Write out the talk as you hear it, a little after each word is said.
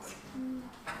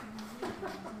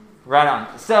Right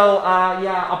on. So,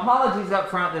 apologies up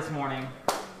front this morning,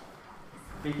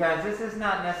 because this is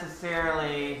not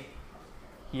necessarily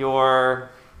your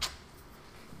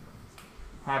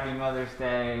Happy Mother's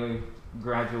Day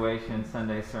graduation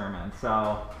Sunday sermon.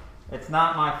 So, it's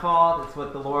not my fault. It's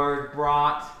what the Lord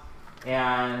brought.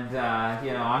 And,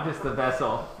 I'm just the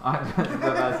vessel. I'm just the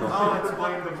vessel. Oh, it's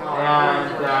blame the Lord.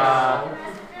 And,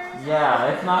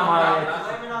 it's not my...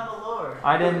 Blame it on the Lord.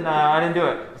 I didn't do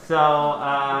it.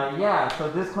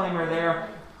 So disclaimer there.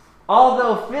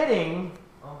 Although fitting,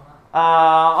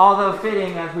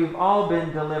 as we've all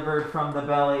been delivered from the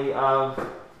belly of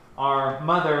our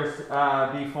mothers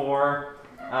before,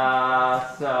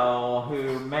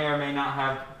 who may or may not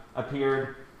have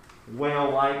appeared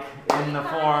whale-like in the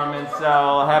form, and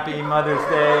so happy Mother's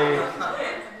Day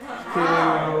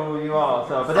to you all.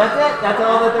 So, but that's it. That's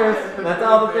all that there is. That's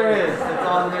all that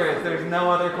there is. There's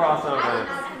no other crossover.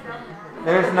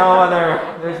 There's no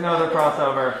other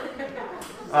crossover.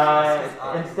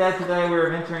 Instead, today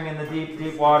we're venturing in the deep,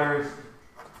 deep waters,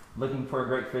 looking for a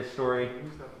great fish story.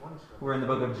 We're in the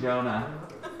book of Jonah.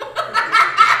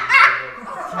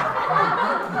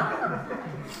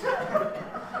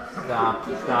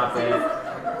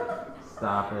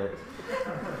 Stop it.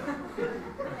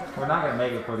 We're not going to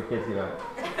make it before the kids get up.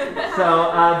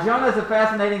 So, Jonah's a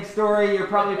fascinating story. You're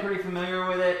probably pretty familiar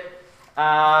with it.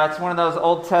 It's one of those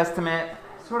Old Testament,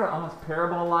 sort of almost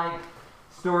parable-like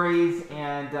stories,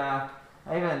 and I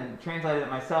even translated it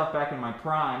myself back in my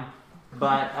prime.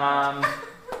 But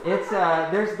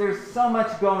there's so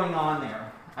much going on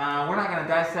there. We're not going to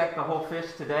dissect the whole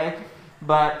fish today,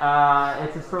 but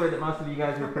it's a story that most of you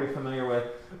guys are pretty familiar with,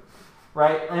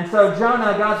 right? And so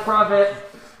Jonah, God's prophet,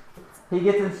 he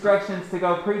gets instructions to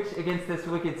go preach against this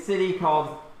wicked city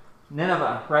called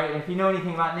Nineveh, right? If you know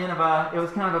anything about Nineveh, it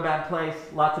was kind of a bad place.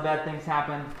 Lots of bad things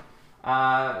happened.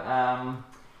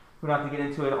 We don't have to get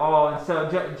into it all. And so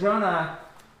Jonah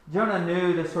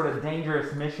knew this sort of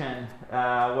dangerous mission,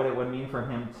 what it would mean for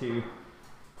him to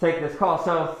take this call.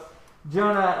 So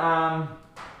Jonah,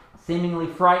 seemingly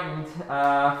frightened,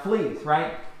 flees,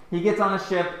 right? He gets on a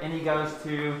ship and he goes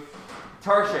to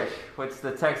Tarshish, which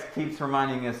the text keeps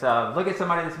reminding us of. Look at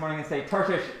somebody this morning and say,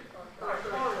 Tarshish.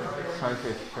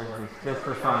 Tarshish, just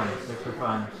for fun.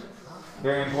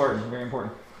 Very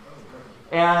important.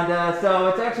 And so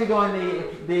it's actually going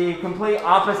the complete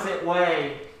opposite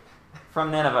way from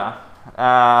Nineveh.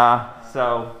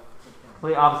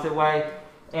 Complete opposite way.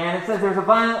 And it says there's a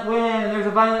violent wind and there's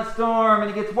a violent storm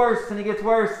and it gets worse.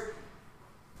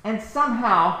 And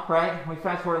somehow, right, we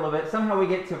fast forward a little bit, somehow we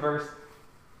get to verse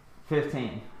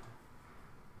 15,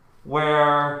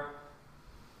 where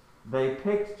they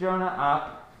picked Jonah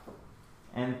up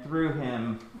and threw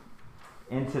him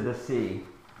into the sea,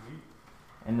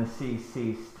 and the sea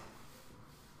ceased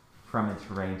from its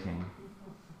raging.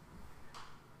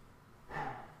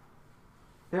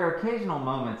 There are occasional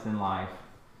moments in life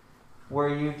where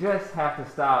you just have to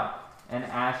stop and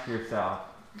ask yourself,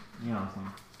 you know what I'm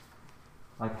saying?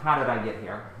 Like, how did I get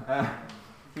here?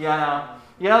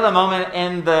 You know the moment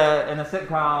in the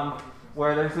sitcom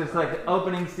where there's this like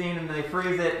opening scene and they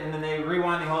freeze it and then they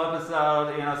rewind the whole episode,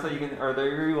 they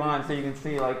rewind so you can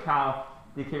see like how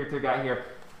the character got here.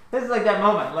 This is like that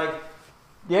moment, like,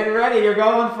 get ready, you're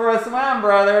going for a swim,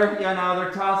 brother.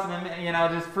 They're tossing him,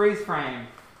 just freeze frame.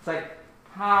 It's like,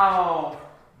 how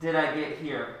did I get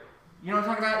here? You know what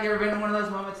I'm talking about? You ever been in one of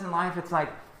those moments in life? It's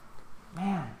like,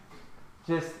 man,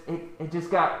 it just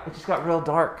got real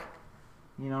dark.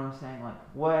 You know what I'm saying? Like,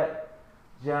 what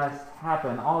just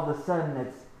happened? All of a sudden,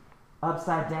 it's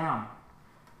upside down.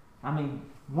 I mean,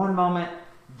 one moment,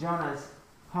 Jonah's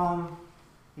home.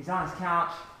 He's on his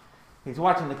couch. He's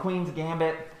watching the Queen's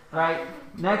Gambit, right?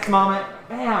 Next moment,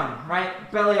 bam,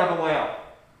 right? Belly of a whale.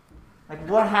 Like,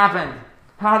 what happened?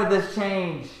 How did this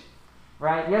change?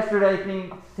 Right? Yesterday,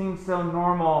 things seemed so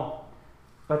normal.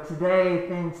 But today,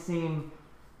 things seem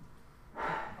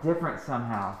different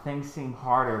somehow. Things seem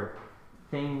harder.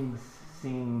 Things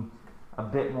seem a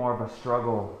bit more of a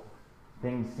struggle.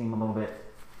 Things seem a little bit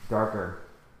darker.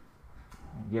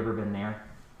 Have you ever been there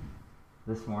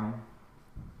this morning?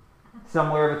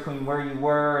 Somewhere between where you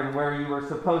were and where you were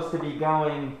supposed to be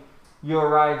going, you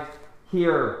arrived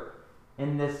here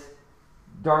in this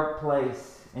dark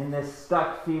place, in this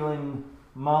stuck feeling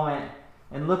moment.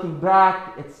 And looking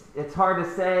back, it's hard to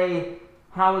say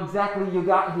how exactly you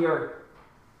got here.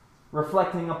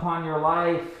 Reflecting upon your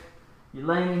life, you're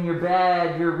laying in your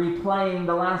bed, you're replaying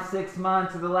the last 6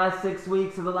 months or the last 6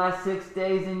 weeks or the last 6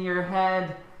 days in your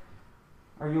head.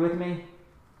 Are you with me?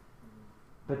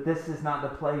 But this is not the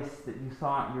place that you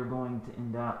thought you're going to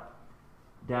end up,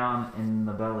 down in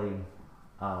the belly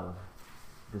of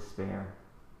despair.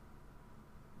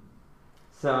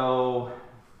 So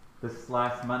this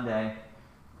last Monday,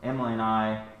 Emily and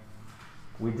I,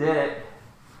 we did it.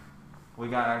 We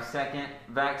got our second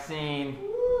vaccine.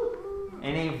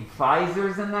 Any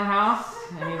visors in the house?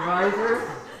 Any visors?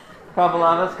 Couple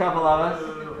of us.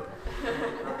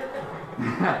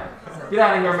 Get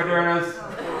out of here, Modernas.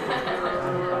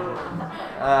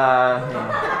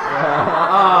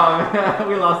 Oh,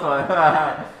 we lost one.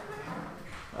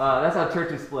 That's how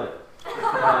churches split.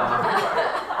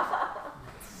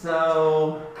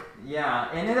 So, yeah,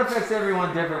 and it affects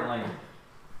everyone differently.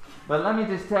 But let me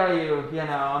just tell you,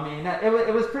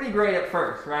 it was pretty great at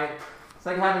first, right? It's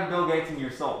like having Bill Gates in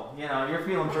your soul. You're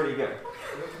feeling pretty good.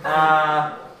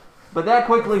 But that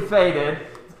quickly faded.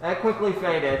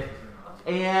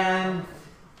 And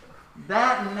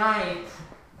that night,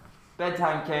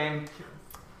 bedtime came.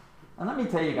 And let me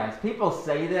tell you guys, people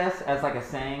say this as like a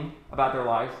saying about their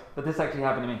lives, but this actually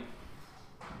happened to me.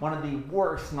 One of the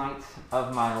worst nights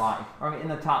of my life, or in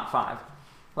the top 5.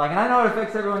 And I know it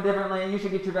affects everyone differently, and you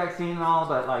should get your vaccine and all,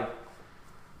 but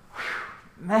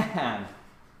man,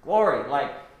 glory,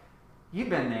 you've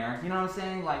been there, you know what I'm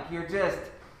saying? You're just,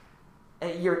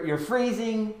 you're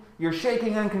freezing, you're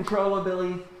shaking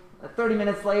uncontrollably. 30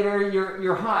 minutes later,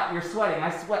 you're hot, you're sweating.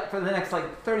 I sweat for the next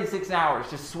 36 hours,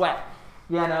 just sweat,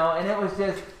 and it was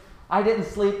just, I didn't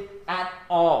sleep at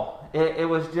all. It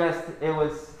was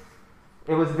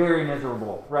very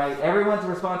miserable, right? Everyone's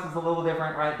response is a little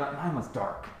different, right? But mine was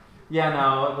dark. It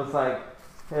was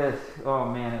oh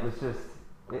man, it was just,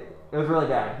 it was really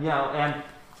bad,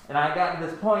 and I got to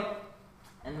this point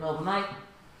in the middle of the night,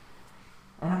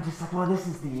 and I'm just like, well, this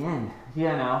is the end,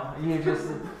 you just,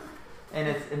 and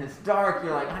it's dark,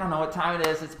 you're like, I don't know what time it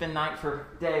is, it's been night for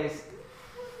days,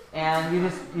 and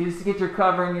you just get your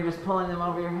cover, and you're just pulling them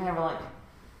over your head, we're like,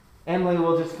 Emily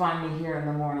will just find me here in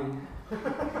the morning,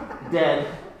 dead,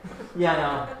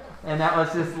 and that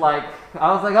was just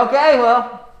I was like, okay,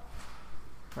 well,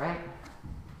 right,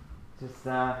 just,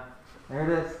 there it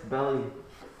is, belly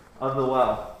of the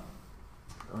well.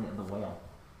 Belly of the whale.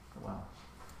 The well.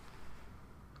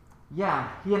 Yeah,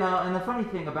 and the funny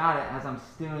thing about it, as I'm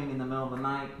stewing in the middle of the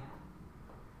night,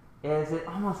 is it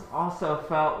almost also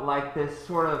felt like this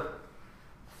sort of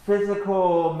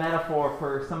physical metaphor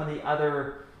for some of the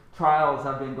other trials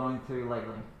I've been going through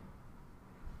lately.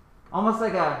 Almost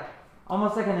like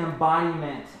an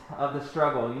embodiment of the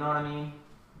struggle, you know what I mean?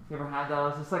 You ever had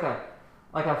those? It's like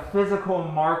a physical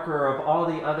marker of all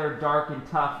the other dark and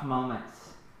tough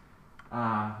moments,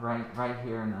 right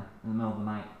here in the middle of the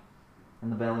night, in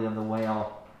the belly of the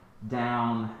whale,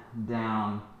 down,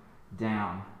 down,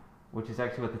 down, which is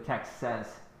actually what the text says,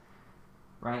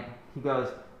 right? He goes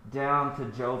down to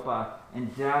Joppa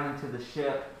and down into the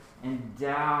ship and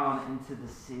down into the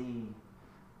sea,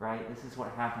 right? This is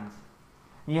what happens.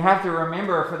 And you have to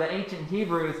remember, for the ancient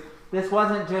Hebrews, this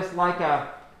wasn't just like a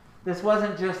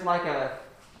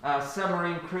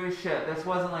submarine cruise ship. This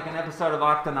wasn't like an episode of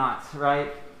Octonauts,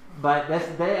 right? But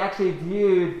they actually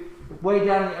viewed way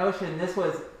down in the ocean. This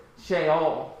was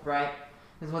Sheol, right?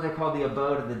 This is what they call the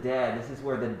abode of the dead. This is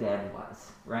where the dead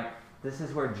was, right? This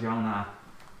is where Jonah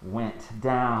went,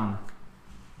 down,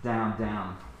 down,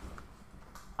 down.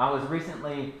 I was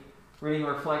recently reading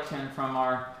a reflection from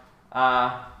our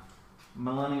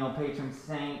millennial patron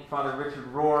saint, Father Richard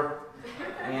Rohr,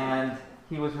 and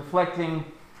he was reflecting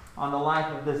on the life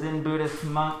of the Zen Buddhist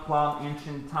monk Cloud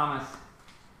Anchin Thomas.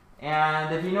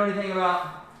 And if you know anything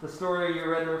about the story, you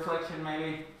read the reflection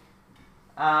maybe.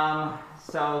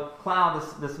 So Cloud,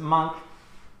 this monk,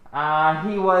 he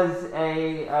had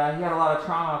a lot of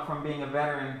trauma from being a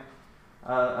veteran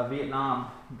of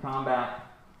Vietnam in combat.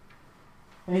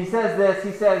 And he says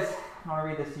this, I want to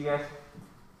read this to you guys.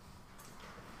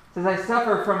 He says, I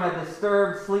suffer from a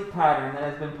disturbed sleep pattern that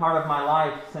has been part of my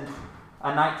life since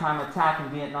a nighttime attack in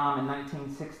Vietnam in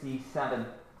 1967.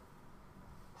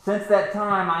 Since that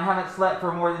time, I haven't slept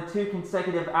for more than 2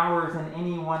 consecutive hours in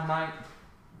any one night.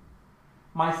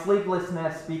 My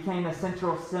sleeplessness became a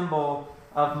central symbol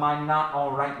of my not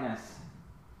all rightness,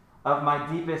 of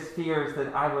my deepest fears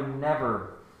that I would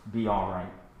never be all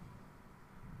right.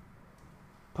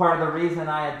 Part of the reason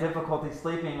I had difficulty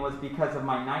sleeping was because of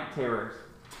my night terrors.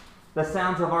 The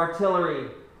sounds of artillery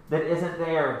that isn't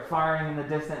there firing in the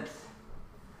distance,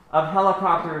 of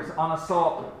helicopters on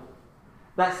assault,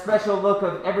 that special look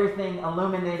of everything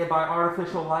illuminated by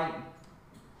artificial light,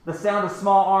 the sound of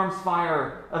small arms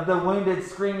fire, of the wounded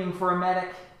screaming for a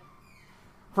medic.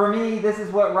 For me, this is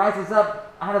what rises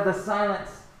up out of the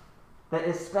silence that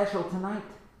is special tonight.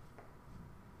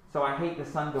 So I hate the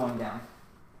sun going down.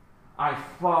 I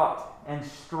fought and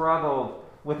struggled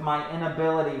with my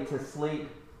inability to sleep.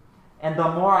 And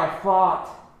the more I fought,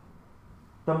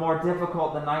 the more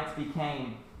difficult the nights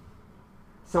became.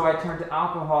 So I turned to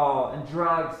alcohol and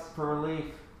drugs for relief,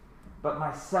 but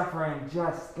my suffering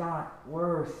just got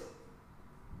worse.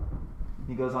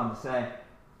 He goes on to say,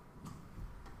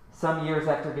 some years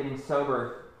after getting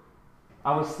sober,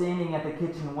 I was standing at the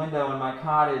kitchen window in my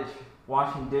cottage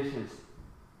washing dishes.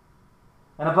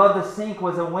 And above the sink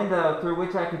was a window through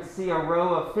which I could see a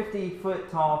row of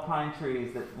 50-foot tall pine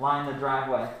trees that line the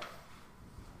driveway.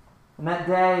 And that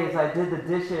day, as I did the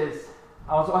dishes,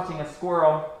 I was watching a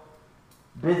squirrel,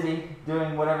 busy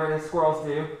doing whatever it is squirrels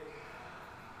do.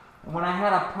 And when I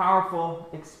had a powerful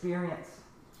experience,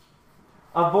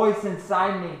 a voice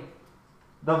inside me,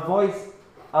 the voice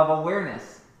of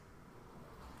awareness,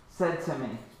 said to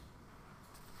me,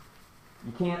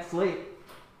 "You can't sleep.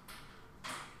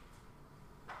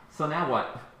 So now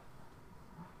what?"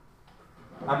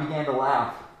 I began to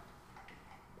laugh.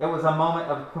 It was a moment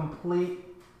of complete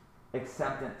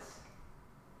acceptance.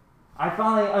 I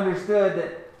finally understood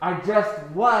that I just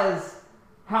was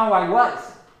how I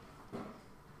was.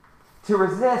 To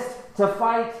resist, to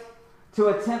fight, to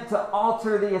attempt to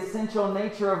alter the essential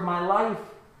nature of my life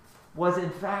was in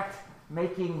fact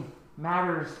making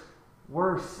matters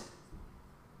worse.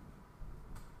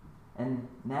 And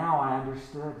now I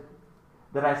understood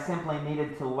that I simply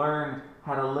needed to learn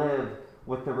how to live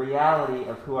with the reality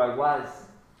of who I was.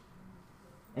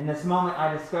 In this moment,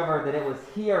 I discovered that it was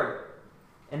here,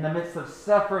 in the midst of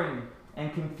suffering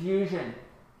and confusion,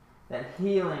 that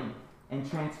healing and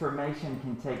transformation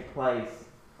can take place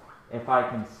if I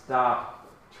can stop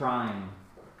trying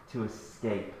to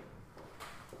escape.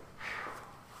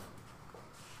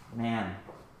 Man,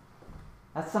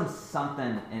 that's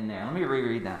something in there. Let me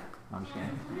reread that. No, I'm just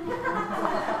kidding.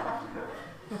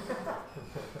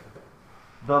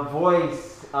 The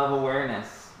voice of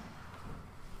awareness.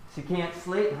 She can't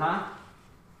sleep, huh?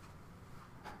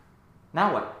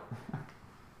 Now what?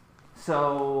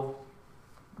 So,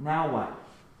 now what?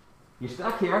 You're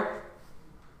stuck here.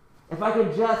 If I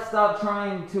could just stop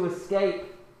trying to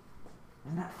escape.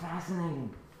 Isn't that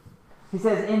fascinating? He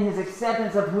says in his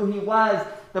acceptance of who he was,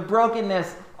 the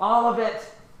brokenness, all of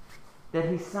it, that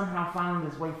he somehow found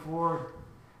his way forward,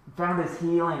 found his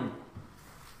healing.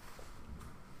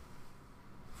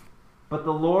 But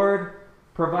the Lord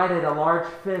provided a large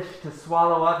fish to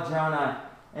swallow up Jonah,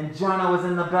 and Jonah was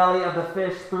in the belly of the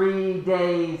fish 3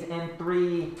 days and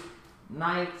 3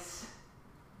 nights.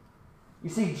 You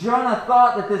see, Jonah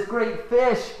thought that this great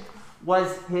fish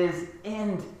was his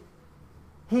end.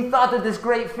 He thought that this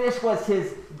great fish was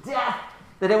his death,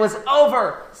 that it was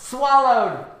over,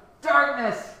 swallowed,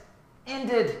 darkness,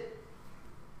 ended.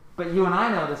 But you and I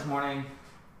know this morning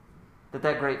that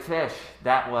that great fish,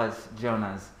 that was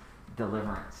Jonah's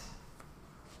deliverance.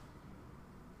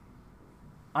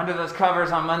 Under those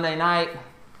covers on Monday night,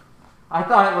 I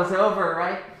thought it was over,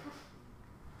 right?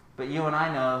 But you and I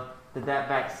know that that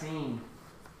vaccine,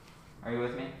 are you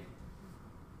with me?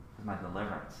 Is my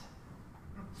deliverance.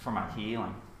 It's for my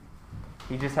healing.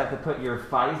 You just have to put your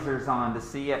Pfizers on to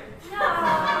see it. No.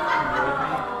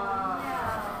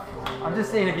 I'm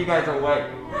just seeing if you guys are awake.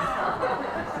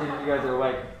 Seeing if you guys are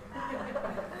awake.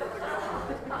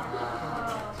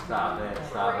 Stop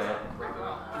it.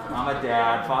 I'm a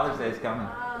dad. Father's Day is coming.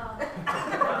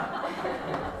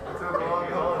 So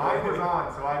mine was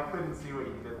on, so I couldn't see what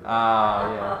you did. Oh,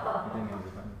 yeah. You didn't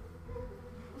understand.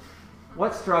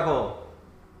 What struggle?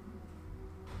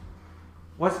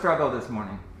 What struggle this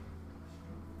morning?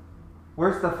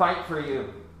 Where's the fight for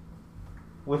you?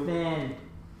 Within,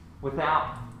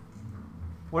 without?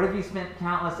 What have you spent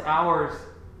countless hours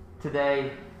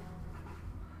today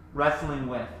wrestling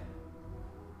with?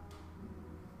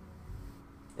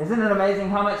 Isn't it amazing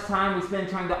how much time we spend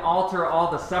trying to alter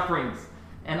all the sufferings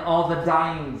and all the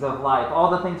dyings of life, all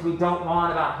the things we don't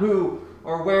want about who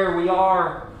or where we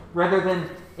are, rather than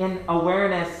in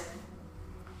awareness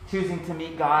choosing to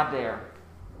meet God there?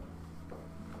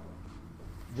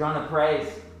 Jonah prays,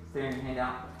 staring your hand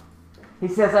out. He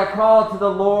says, I called to the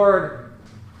Lord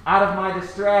out of my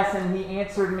distress, and he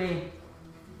answered me.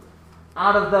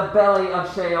 Out of the belly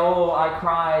of Sheol I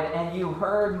cried, and you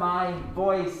heard my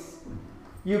voice.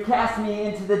 You cast me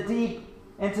into the deep,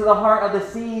 into the heart of the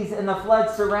seas, and the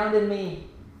flood surrounded me.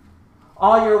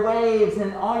 All your waves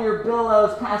and all your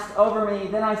billows passed over me.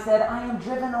 Then I said, I am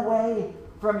driven away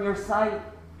from your sight.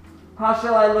 How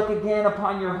shall I look again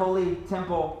upon your holy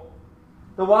temple?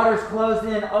 The waters closed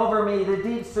in over me. The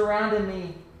deep surrounded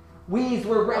me. Weeds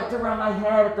were wrapped around my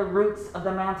head at the roots of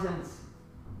the mountains.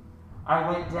 I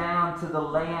went down to the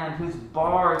land whose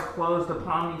bars closed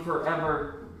upon me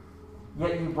forever.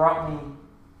 Yet you brought me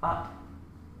up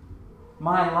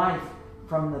my life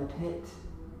from the pit.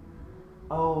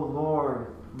 O Lord,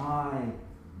 my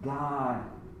God,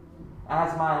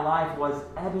 as my life was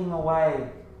ebbing away,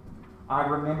 I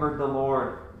remembered the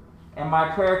Lord, and my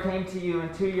prayer came to you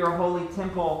and to your holy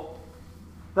temple.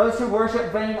 Those who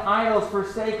worship vain idols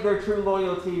forsake their true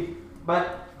loyalty,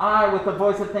 but I, with the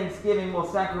voice of thanksgiving, will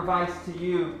sacrifice to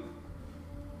you.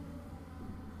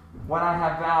 What I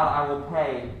have vowed, I will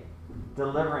pay.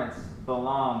 Deliverance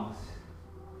belongs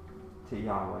to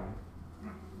Yahweh.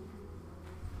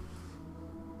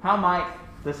 How might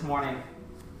this morning,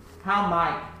 how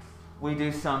might we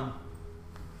do some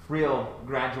real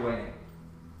graduating?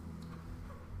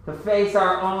 To face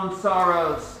our own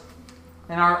sorrows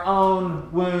and our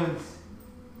own wounds,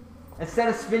 instead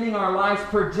of spending our lives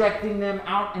projecting them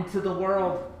out into the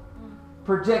world,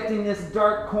 projecting these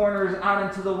dark corners out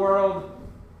into the world.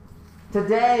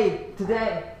 Today,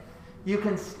 you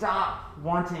can stop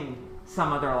wanting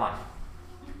some other life.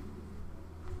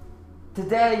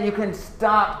 Today, you can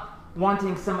stop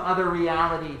wanting some other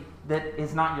reality that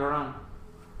is not your own.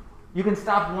 You can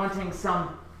stop wanting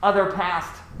some other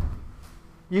past.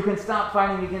 You can stop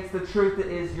fighting against the truth that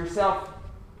is yourself.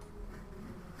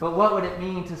 But what would it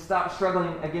mean to stop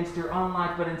struggling against your own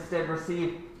life, but instead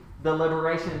receive the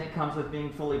liberation that comes with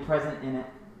being fully present in it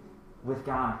with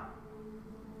God?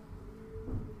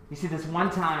 You see, this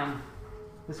one time,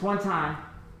 the scribes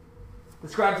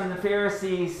and the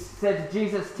Pharisees said to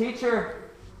Jesus, "Teacher,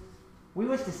 we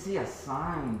wish to see a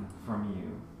sign from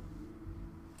you."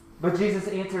 But Jesus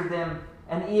answered them,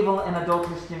 "An evil and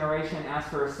adulterous generation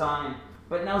asks for a sign,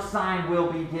 but no sign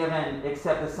will be given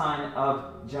except the sign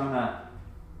of Jonah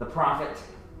the prophet.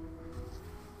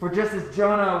 For just as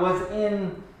Jonah was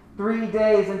in 3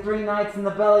 days and 3 nights in the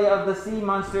belly of the sea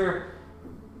monster,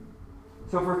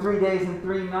 so for 3 days and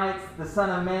 3 nights the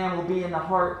Son of Man will be in the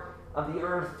heart of the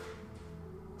earth."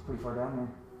 It's pretty far down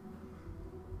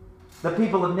there. "The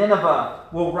people of Nineveh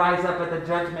will rise up at the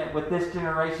judgment with this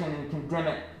generation and condemn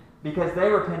it, because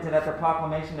they repented at the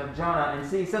proclamation of Jonah, and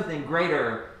see, something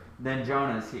greater than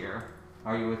Jonah's here."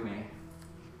 Are you with me?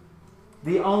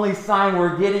 The only sign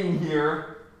we're getting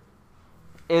here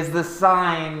is the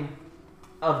sign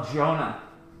of Jonah.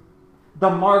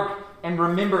 The mark and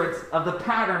remembrance of the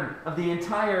pattern of the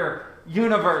entire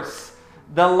universe.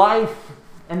 The life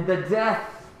and the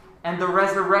death and the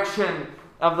resurrection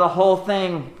of the whole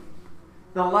thing.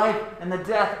 The life and the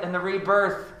death and the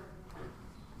rebirth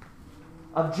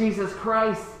of Jesus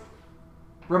Christ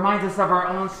reminds us of our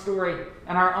own story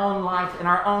and our own life and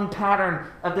our own pattern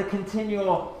of the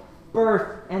continual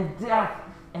birth and death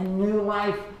and new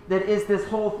life that is this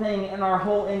whole thing in our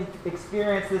whole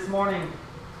experience this morning.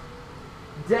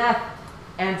 Death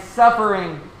and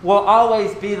suffering will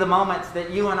always be the moments that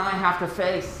you and I have to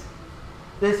face.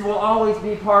 This will always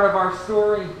be part of our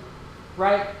story,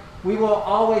 right? We will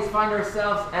always find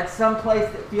ourselves at some place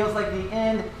that feels like the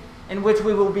end, in which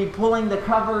we will be pulling the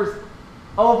covers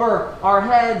over our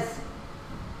heads.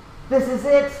 This is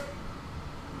it.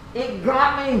 It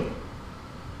got me.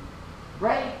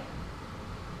 Right?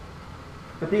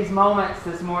 But these moments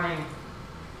this morning,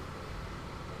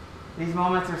 these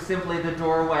moments are simply the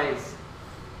doorways,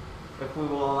 if we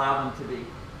will allow them to be.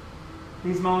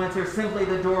 These moments are simply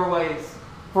the doorways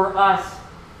for us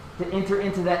to enter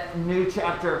into that new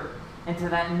chapter, into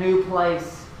that new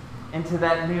place, into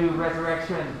that new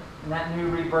resurrection, and that new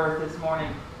rebirth this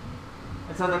morning.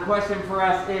 And so the question for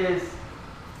us is,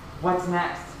 what's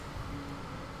next?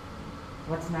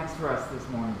 What's next for us this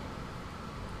morning?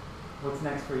 What's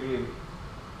next for you?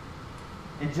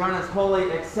 In Jonah's holy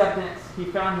acceptance, he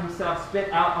found himself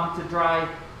spit out onto dry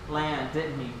land,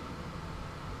 didn't he?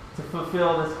 To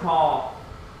fulfill this call,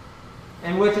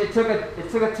 in which it took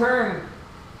a turn.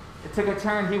 It took a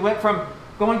turn. He went from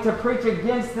going to preach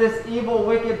against this evil,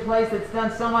 wicked place that's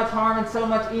done so much harm and so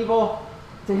much evil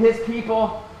to his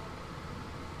people,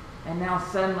 and now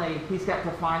suddenly he's got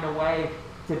to find a way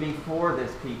to be for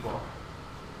this people.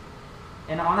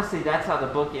 And honestly, that's how the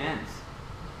book ends.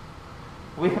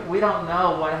 We don't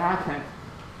know what happened.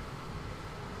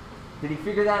 Did he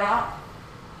figure that out?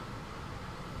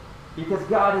 Because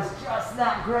God is just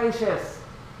that gracious.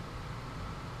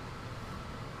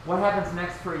 What happens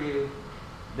next for you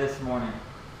this morning?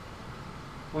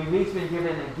 We've each been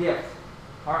given a gift.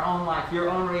 Our own life, your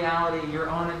own reality, your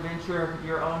own adventure,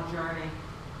 your own journey.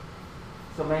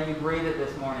 So may you breathe it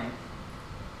this morning.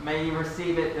 May you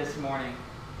receive it this morning.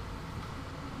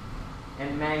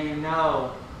 And may you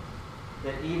know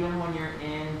that even when you're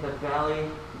in the belly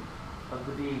of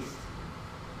the beast,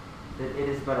 that it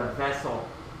is but a vessel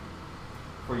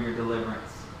for your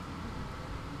deliverance.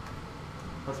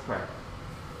 Let's pray.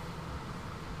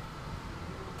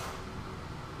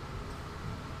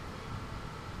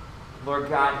 Lord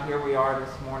God, here we are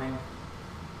this morning,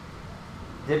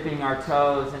 dipping our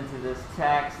toes into this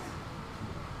text,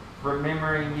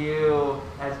 remembering you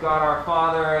as God our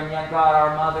Father and yet God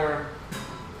our Mother,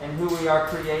 and who we are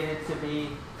created to be.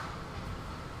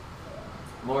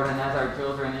 Lord, and as our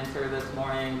children enter this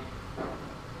morning,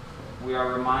 we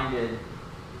are reminded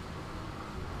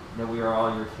that we are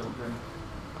all your children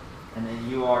and that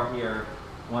you are here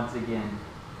once again,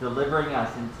 delivering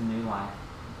us into new life.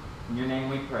 In your name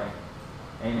we pray.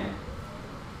 Amen.